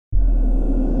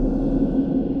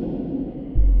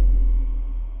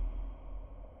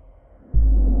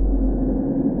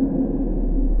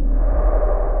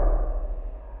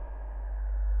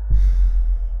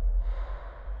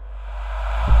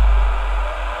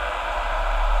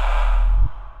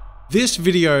This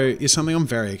video is something I'm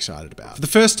very excited about. For the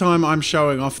first time, I'm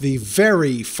showing off the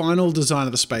very final design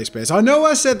of the Space Bears. I know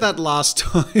I said that last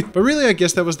time, but really I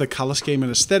guess that was the color scheme and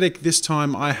aesthetic. This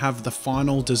time I have the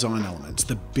final design elements,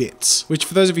 the bits, which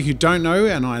for those of you who don't know,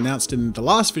 and I announced in the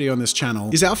last video on this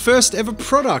channel, is our first ever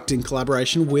product in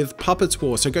collaboration with Puppets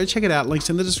War. So go check it out, links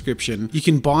in the description. You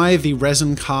can buy the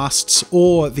resin casts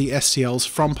or the STLs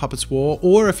from Puppets War,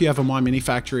 or if you have a My Mini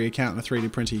Factory account and a 3D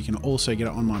printer, you can also get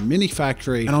it on My Mini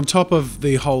Factory. And on top of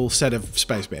the whole set of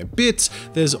Space Bear bits,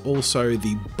 there's also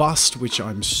the bust, which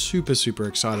I'm super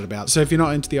excited about. So if you're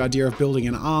not into the idea of building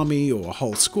an army or a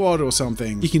whole squad or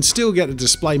something, you can still get a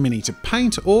display mini to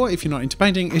paint, or if you're not into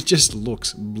painting, it just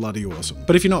looks bloody awesome.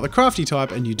 But if you're not the crafty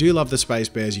type and you do love the Space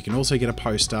Bears, you can also get a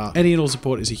poster. Any and all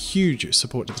support is a huge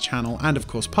support to the channel, and of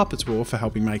course Puppets War for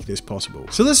helping make this possible.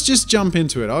 So let's just jump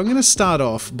into it. I'm going to start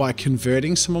off by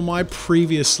converting some of my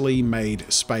previously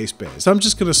made Space Bears. So I'm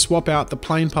just going to swap out the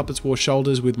plain Puppets War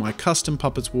shoulders with my custom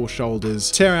Puppets War shoulders,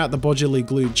 tear out the bodily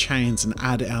glued chains and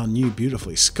add our new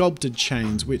beautifully sculpted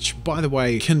chains, which by the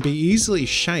way can be easily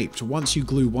shaped once you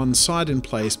glue one side in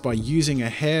place by using a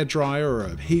hairdryer or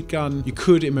a heat gun. You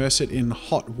could immerse it in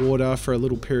hot water for a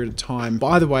little period of time.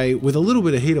 By the way, with a little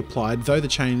bit of heat applied, though the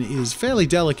chain is fairly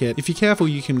delicate, if you're careful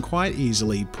you can quite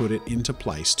easily put it into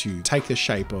place to take the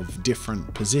shape of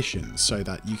different positions so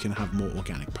that you can have more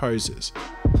organic poses.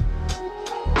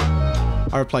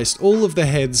 I replaced all of the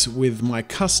heads with my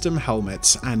custom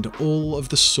helmets and all of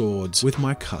the swords with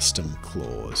my custom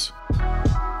claws.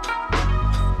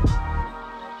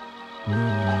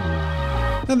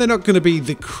 And they're not going to be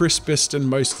the crispest and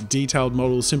most detailed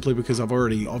models simply because I've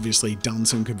already obviously done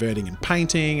some converting and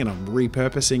painting and I'm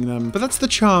repurposing them. But that's the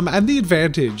charm and the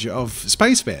advantage of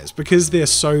Space Bears, because they're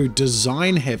so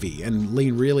design heavy and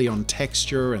lean really on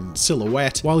texture and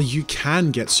silhouette. While you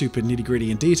can get super nitty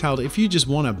gritty and detailed, if you just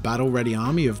want a battle ready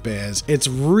army of bears, it's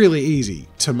really easy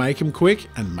to make them quick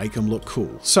and make them look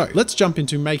cool. So let's jump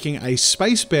into making a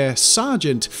Space Bear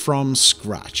Sergeant from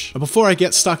scratch. Before I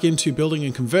get stuck into building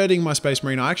and converting my Space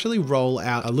Marine, I actually roll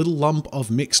out a little lump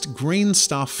of mixed green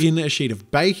stuff in a sheet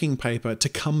of baking paper to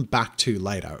come back to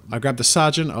later. I grabbed the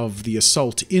Sergeant of the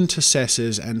Assault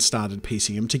Intercessors and started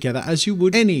piecing them together as you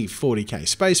would any 40k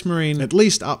Space Marine, at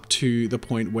least up to the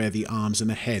point where the arms and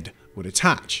the head would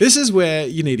attach. This is where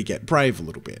you need to get brave a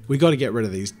little bit. We got to get rid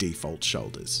of these default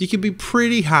shoulders. You can be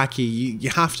pretty hacky, you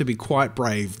have to be quite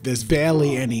brave. There's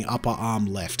barely any upper arm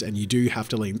left and you do have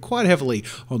to lean quite heavily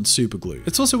on super glue.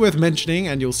 It's also worth mentioning,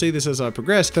 and you'll see this as I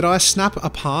progress, that I snap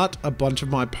apart a bunch of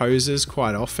my poses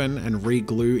quite often and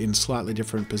re-glue in slightly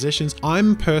different positions.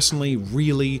 I'm personally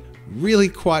really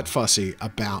quite fussy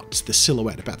about the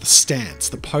silhouette, about the stance.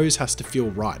 The pose has to feel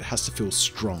right, it has to feel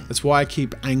strong. That's why I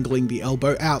keep angling the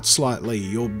elbow out slightly,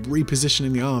 you're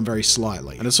repositioning the arm very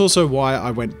slightly. And it's also why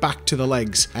I went back to the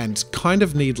legs and kind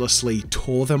of needlessly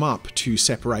tore them up to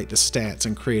separate the stance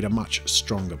and create a much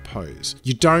stronger pose.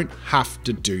 You don't have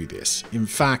to do this. In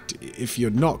fact, if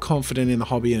you're not confident in the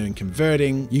hobby and in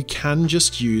converting, you can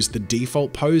just use the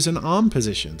default pose and arm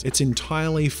positions. It's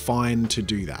entirely fine to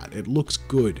do that. It looks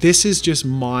good. This is just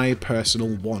my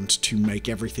personal want to make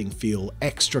everything feel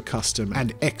extra custom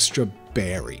and extra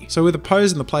beary. So with the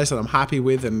pose and the place that I'm happy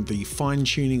with and the fine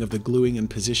tuning of the gluing and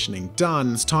positioning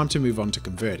done, it's time to move on to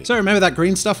converting. So remember that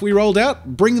green stuff we rolled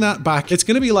out? Bring that back. It's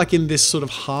going to be like in this sort of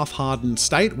half-hardened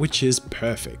state, which is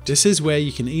perfect. This is where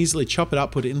you can easily chop it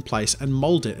up, put it in place and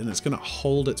mold it, and it's going to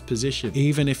hold its position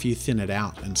even if you thin it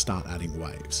out and start adding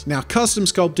waves. Now, custom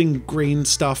sculpting green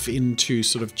stuff into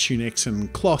sort of tunics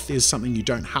and cloth is something you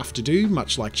don't have to do,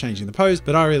 much like changing the pose,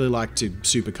 but I really like to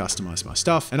super customize my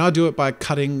stuff, and I do it by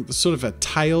cutting the sort of a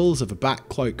tails of a back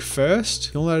cloak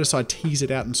first. You'll notice I tease it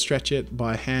out and stretch it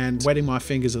by hand, wetting my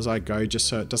fingers as I go just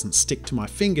so it doesn't stick to my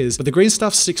fingers. But the green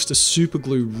stuff sticks to super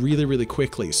glue really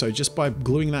quickly. So just by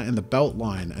gluing that in the belt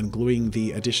line and gluing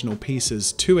the additional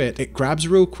pieces to it, it grabs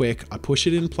real quick. I push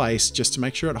it in place just to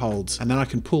make sure it holds. And then I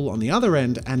can pull on the other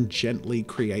end and gently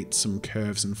create some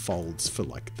curves and folds for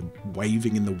like the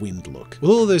waving in the wind look.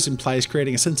 With all of those in place,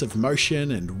 creating a sense of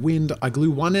motion and wind, I glue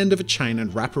one end of a chain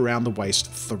and wrap around the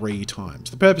waist 3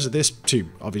 times. The purpose of this to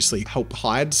obviously help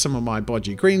hide some of my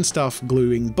bodgy green stuff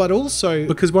gluing, but also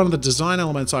because one of the design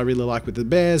elements I really like with the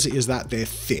bears is that they're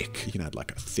thick. You can add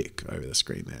like a thick over the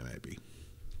screen there maybe.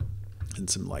 And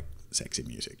some like sexy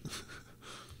music.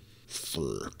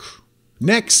 Thick.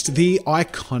 Next, the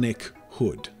iconic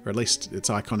hood, or at least it's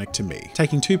iconic to me.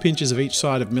 Taking 2 pinches of each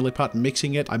side of Milliput and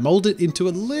mixing it, I mold it into a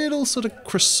little sort of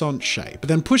croissant shape. But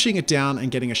then pushing it down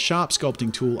and getting a sharp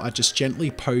sculpting tool, I just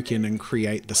gently poke in and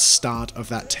create the start of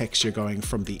that texture going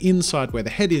from the inside where the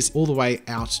head is all the way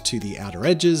out to the outer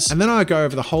edges. And then I go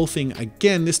over the whole thing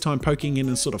again, this time poking in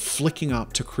and sort of flicking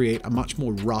up to create a much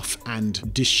more rough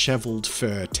and disheveled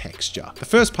fur texture. The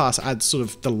first pass adds sort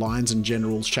of the lines and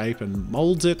general shape and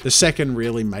molds it. The second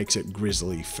really makes it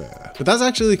grizzly fur. But that's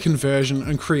actually the conversion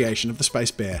and creation of the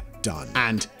Space Bear done.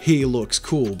 And he looks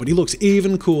cool, but he looks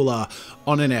even cooler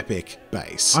on an epic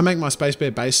base. I make my Space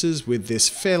Bear bases with this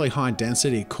fairly high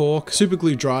density cork.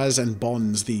 Superglue dries and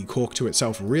bonds the cork to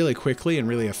itself really quickly and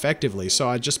really effectively, so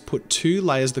I just put 2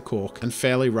 layers of the cork and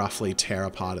fairly roughly tear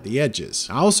apart at the edges.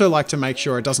 I also like to make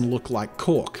sure it doesn't look like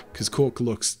cork, because cork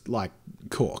looks like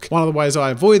cork. One of the ways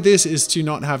I avoid this is to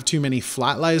not have too many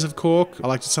flat layers of cork. I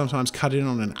like to sometimes cut in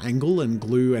on an angle and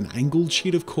glue an angled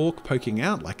sheet of cork poking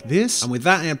out like this. And with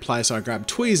that in place, I grab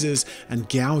tweezers and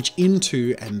gouge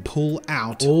into and pull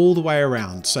out all the way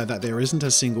around so that there isn't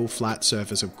a single flat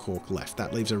surface of cork left.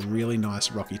 That leaves a really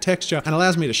nice rocky texture and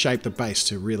allows me to shape the base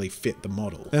to really fit the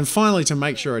model. Then finally, to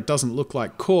make sure it doesn't look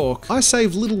like cork, I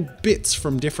save little bits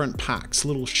from different packs,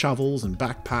 little shovels and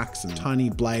backpacks and tiny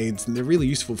blades, and they're really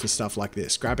useful for stuff like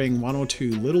this, grabbing 1 or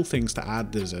 2 little things to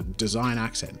add as a design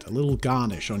accent, a little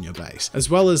garnish on your base, as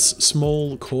well as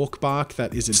small cork bark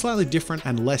that is a slightly different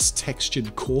and less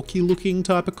textured corky looking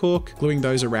type of cork, gluing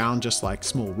those around just like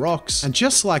small rocks. And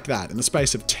just like that, in the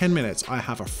space of 10 minutes, I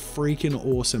have a freaking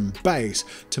awesome base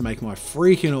to make my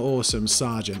freaking awesome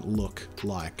sergeant look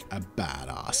like a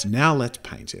badass. Now let's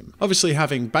paint him. Obviously,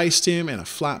 having based him in a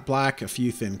flat black, a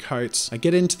few thin coats, I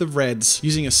get into the reds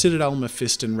using a Citadel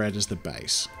Mephiston red as the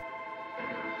base.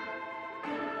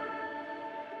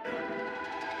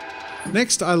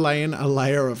 Next, I lay in a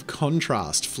layer of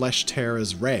contrast Flesh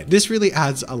Tearers red. This really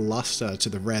adds a luster to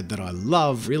the red that I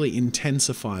love, really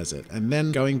intensifies it, and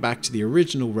then going back to the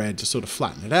original red to sort of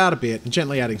flatten it out a bit, and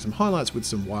gently adding some highlights with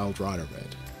some Wild Rider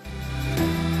red.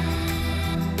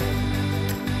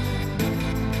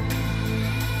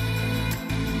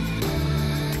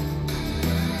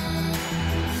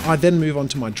 I then move on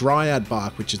to my Dryad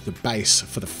bark, which is the base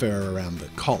for the fur around the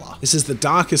collar. This is the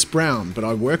darkest brown, but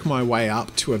I work my way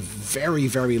up to a very,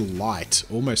 very light,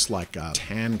 almost like a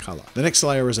tan color. The next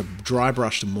layer is a dry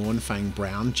brushed Mournfang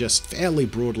brown, just fairly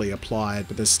broadly applied,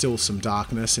 but there's still some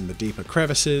darkness in the deeper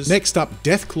crevices. Next up,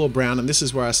 Deathclaw brown, and this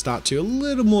is where I start to a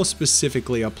little more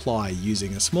specifically apply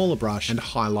using a smaller brush and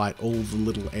highlight all the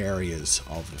little areas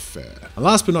of the fur. And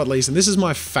last but not least, and this is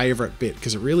my favorite bit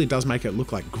because it really does make it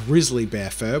look like grizzly bear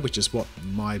fur, which is what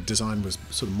my design was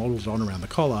sort of modeled on around the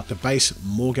collar, the base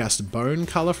Morghast bone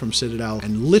color from Citadel,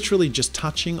 and literally just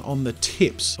touching on the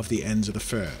tips of the ends of the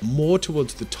fur, more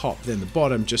towards the top than the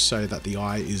bottom, just so that the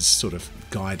eye is sort of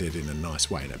guided in a nice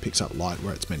way and it picks up light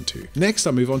where it's meant to. Next,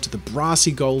 I move on to the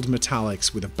brassy gold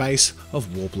metallics with a base of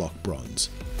Warplock bronze.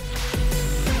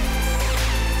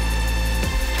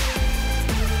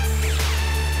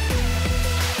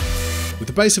 With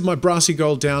the base of my brassy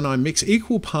gold down, I mix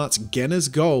equal parts Genna's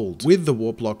gold with the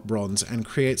Warplock bronze and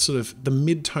create sort of the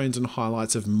mid-tones and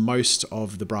highlights of most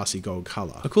of the brassy gold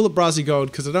color. I call it brassy gold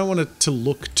because I don't want it to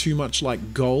look too much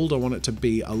like gold. I want it to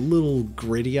be a little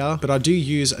grittier, but I do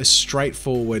use a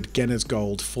straightforward Genna's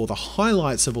gold for the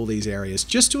highlights of all these areas,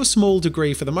 just to a small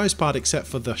degree for the most part, except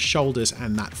for the shoulders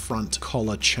and that front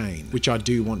collar chain, which I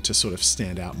do want to sort of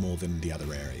stand out more than the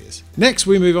other areas. Next,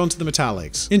 we move on to the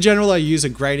metallics. In general, I use a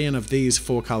gradient of these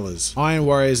 4 colors. Iron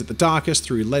Warriors at the darkest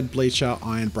through Lead Bleacher,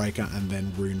 Iron Breaker, and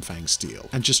then Runefang Steel.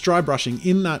 And just dry brushing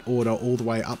in that order all the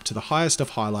way up to the highest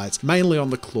of highlights, mainly on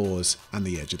the claws and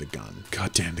the edge of the gun.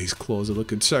 God damn, these claws are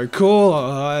looking so cool.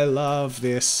 Oh, I love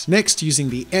this. Next, using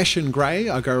the Eshin Grey,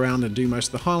 I go around and do most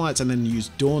of the highlights and then use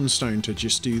Dawnstone to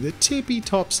just do the tippy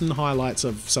tops and highlights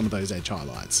of some of those edge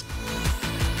highlights.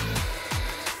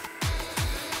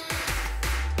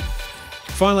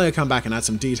 Finally, I come back and add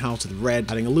some detail to the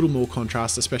red, adding a little more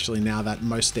contrast, especially now that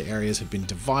most of the areas have been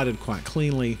divided quite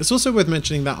cleanly. It's also worth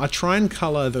mentioning that I try and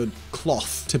color the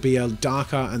cloth to be a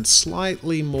darker and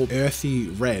slightly more earthy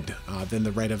red than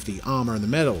the red of the armor and the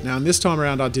metal. Now, this time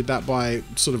around, I did that by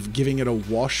sort of giving it a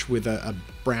wash with a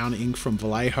brown ink from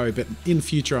Vallejo, but in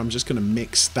future I'm just going to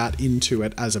mix that into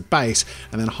it as a base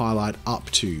and then highlight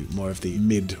up to more of the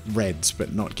mid reds,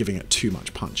 but not giving it too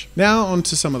much punch. Now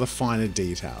onto some of the finer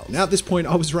details. Now at this point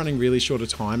I was running really short of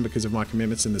time because of my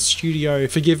commitments in the studio.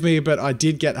 Forgive me, but I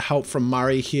did get help from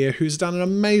Murray here, who's done an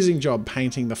amazing job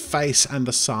painting the face and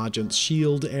the sergeant's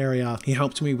shield area. He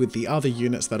helped me with the other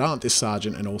units that aren't this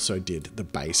sergeant and also did the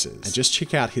bases. And just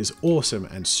check out his awesome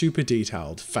and super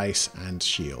detailed face and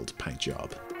shield paint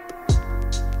job.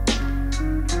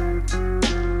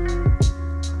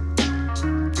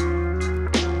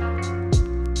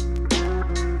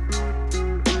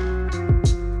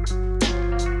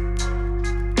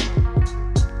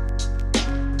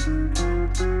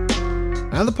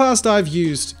 Now in the past I've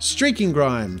used streaking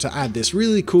grime to add this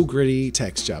really cool gritty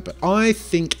texture, but I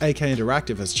think AK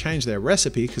Interactive has changed their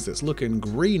recipe because it's looking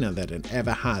greener than it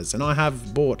ever has, and I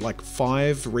have bought like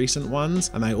 5 recent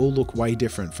ones and they all look way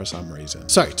different for some reason.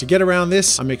 So to get around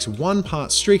this, I mix 1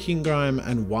 part streaking grime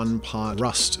and 1 part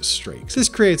rust streaks. This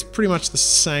creates pretty much the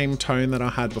same tone that I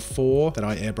had before that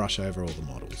I airbrush over all the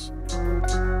models.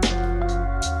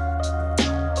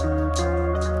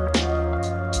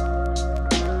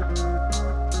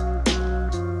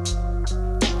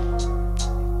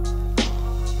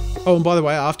 Oh, and by the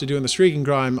way, after doing the streaking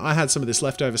grime, I had some of this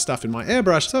leftover stuff in my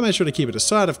airbrush, so I made sure to keep it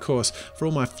aside, of course, for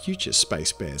all my future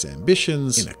Space Bears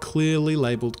ambitions in a clearly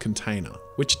labelled container,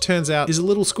 which it turns out is a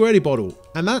little squirty bottle,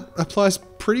 and that applies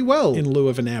pretty well in lieu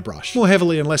of an airbrush. More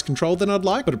heavily and less controlled than I'd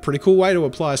like, but a pretty cool way to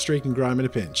apply streaking grime in a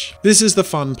pinch. This is the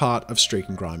fun part of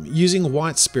streaking grime. Using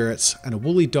white spirits and a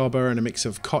woolly dauber and a mix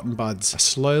of cotton buds, I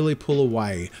slowly pull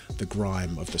away the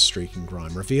grime of the streaking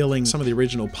grime, revealing some of the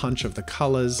original punch of the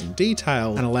colours and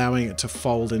detail and allowing it to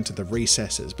fold into the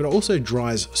recesses, but it also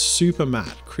dries super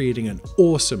matte, creating an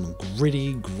awesome,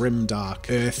 gritty, grimdark,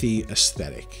 earthy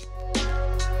aesthetic.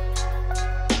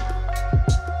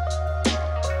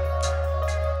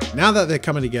 Now that they're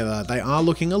coming together, they are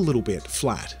looking a little bit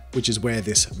flat, which is where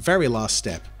this very last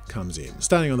step comes in.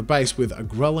 Starting on the base with a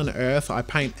Grelin Earth, I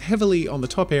paint heavily on the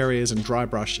top areas and dry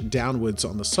brush downwards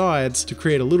on the sides to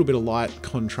create a little bit of light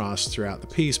contrast throughout the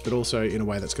piece, but also in a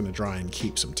way that's going to dry and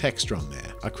keep some texture on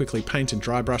there. I quickly paint and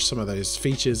dry brush some of those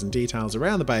features and details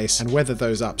around the base and weather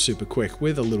those up super quick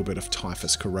with a little bit of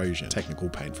Typhus Corrosion, technical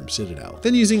paint from Citadel.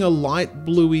 Then using a light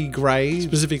bluey grey,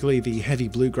 specifically the heavy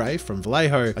blue grey from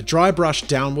Vallejo, I dry brush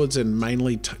downwards and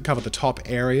mainly cover the top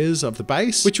areas of the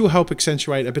base, which will help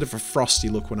accentuate a bit of a frosty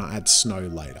look when I add snow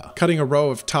later. Cutting a row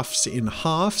of tufts in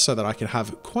half so that I can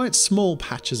have quite small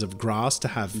patches of grass to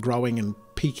have growing and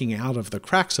peeking out of the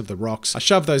cracks of the rocks. I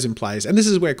shove those in place, and this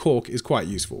is where cork is quite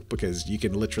useful because you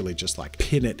can literally just like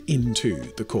pin it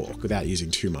into the cork without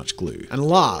using too much glue. And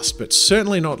last, but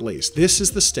certainly not least, this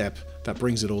is the step that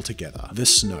brings it all together. The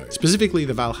snow. Specifically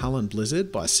the Valhallan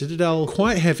Blizzard by Citadel.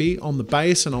 Quite heavy on the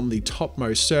base and on the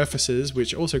topmost surfaces,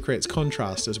 which also creates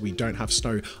contrast as we don't have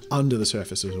snow under the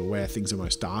surfaces or where things are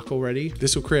most dark already.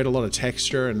 This will create a lot of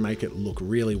texture and make it look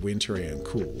really wintry and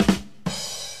cool.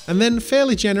 And then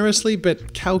fairly generously,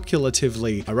 but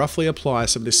calculatively, I roughly apply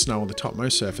some of this snow on the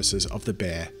topmost surfaces of the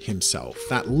bear himself.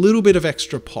 That little bit of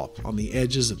extra pop on the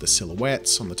edges of the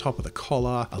silhouettes, on the top of the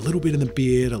collar, a little bit in the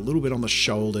beard, a little bit on the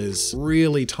shoulders,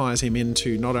 really ties him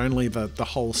into not only the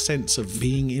whole sense of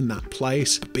being in that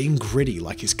place, but being gritty,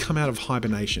 like he's come out of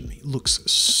hibernation. He looks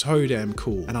so damn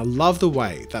cool. And I love the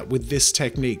way that with this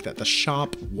technique that the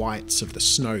sharp whites of the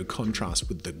snow contrast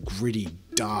with the gritty,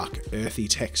 dark, earthy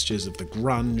textures of the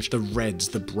grunge, the reds,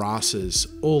 the brasses,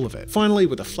 all of it. Finally,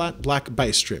 with a flat black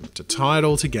base trim to tie it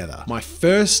all together, my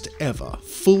first ever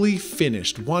fully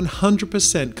finished,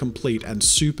 100% complete and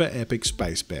super epic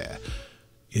Space Bear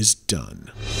is done.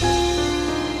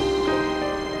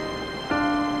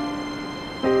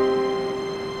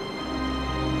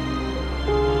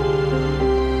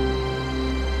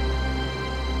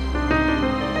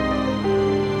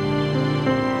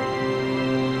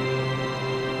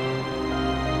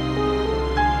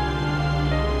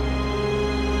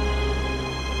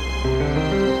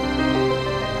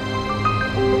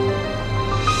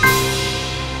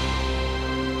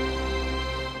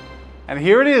 And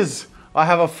here it is. I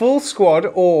have a full squad,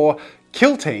 or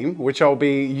kill team, which I'll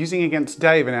be using against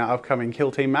Dave in our upcoming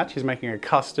kill team match. He's making a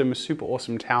custom, super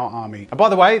awesome tower army. And by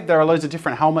the way, there are loads of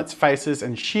different helmets, faces,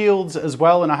 and shields as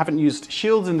well. And I haven't used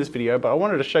shields in this video, but I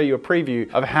wanted to show you a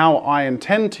preview of how I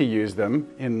intend to use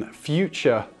them in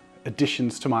future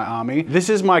additions to my army. This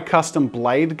is my custom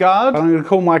blade guard. I'm going to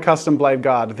call my custom blade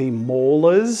guard the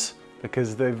Maulers,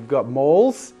 because they've got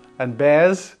mauls and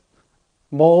bears,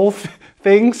 maul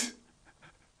things.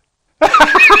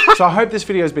 So I hope this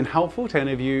video has been helpful to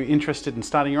any of you interested in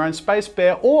starting your own Space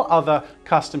Bear or other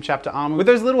custom chapter armor with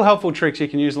those little helpful tricks you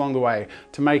can use along the way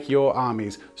to make your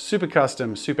armies super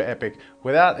custom, super epic,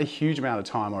 without a huge amount of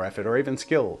time or effort or even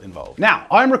skill involved. Now,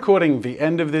 I'm recording the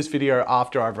end of this video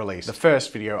after I've released the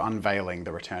first video unveiling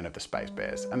the return of the Space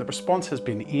Bears, and the response has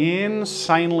been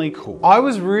insanely cool. I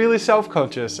was really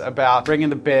self-conscious about bringing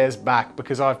the bears back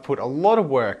because I've put a lot of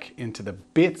work into the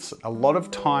bits, a lot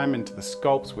of time into the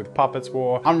sculpts with Puppets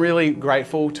War. I'm really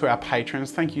grateful to our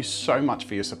patrons. Thank you so much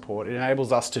for your support. It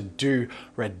enables us to do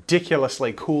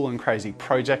ridiculously cool and crazy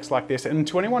projects like this. And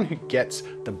to anyone who gets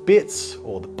the bits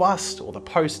or the bust or the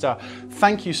poster,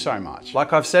 thank you so much.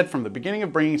 Like I've said from the beginning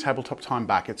of bringing Tabletop Time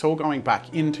back, it's all going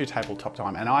back into Tabletop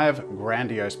Time, and I have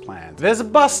grandiose plans. There's a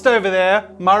bust over there.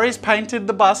 Murray's painted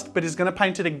the bust, but he's gonna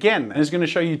paint it again. And he's gonna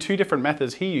show you 2 different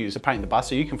methods he used to paint the bust,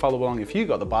 so you can follow along if you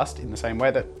got the bust in the same way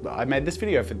that I made this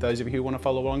video for those of you who wanna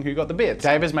follow along who got the bits.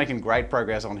 Dave is making great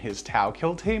progress on his Tau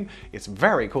Kill Team. It's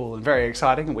very cool and very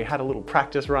exciting, and we had a little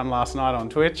practice run last night on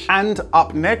Twitch. And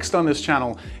up next on this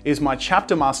channel is my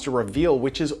Chapter Master reveal,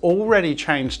 which has already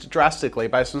changed drastically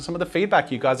based on some of the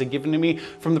feedback you guys have given to me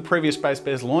from the previous Space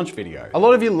Bears launch video. A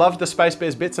lot of you loved the Space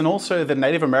Bears bits and also the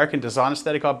Native American design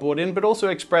aesthetic I brought in, but also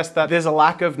expressed that there's a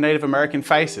lack of Native American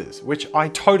faces, which I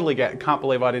totally get. Can't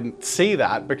believe I didn't see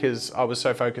that because I was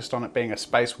so focused on it being a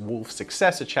Space Wolf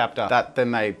successor chapter that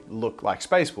then they look like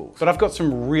Space Wolves. But I've got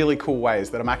some really cool ways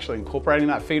that I'm actually incorporating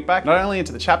that feedback, not only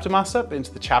into the chapter master, but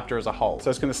into the chapter as a whole. So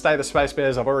it's going to stay the Space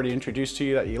Bears I've already introduced to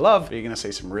you that you love, but you're going to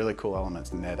see some really cool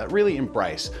elements in there that really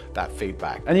embrace that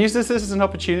feedback. And use this as an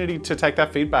opportunity to take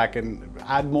that feedback and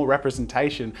add more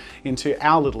representation into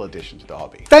our little addition to the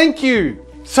hobby. Thank you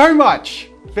so much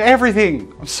for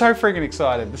everything. I'm so freaking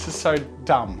excited. This is so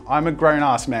dumb. I'm a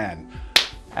grown-ass man.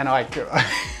 And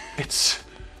it's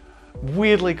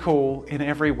weirdly cool in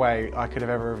every way I could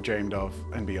have ever have dreamed of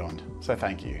and beyond. So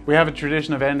thank you. We have a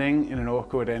tradition of ending in an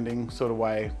awkward ending sort of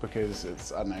way because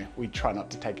it's, I don't know, we try not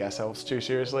to take ourselves too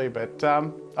seriously, but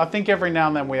I think every now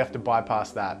and then we have to bypass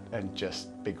that and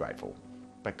just be grateful,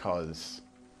 because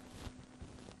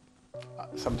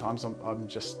sometimes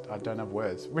I don't have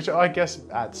words, which I guess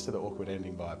adds to the awkward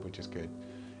ending vibe, which is good.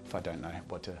 If I don't know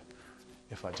what to,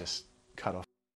 if I just cut off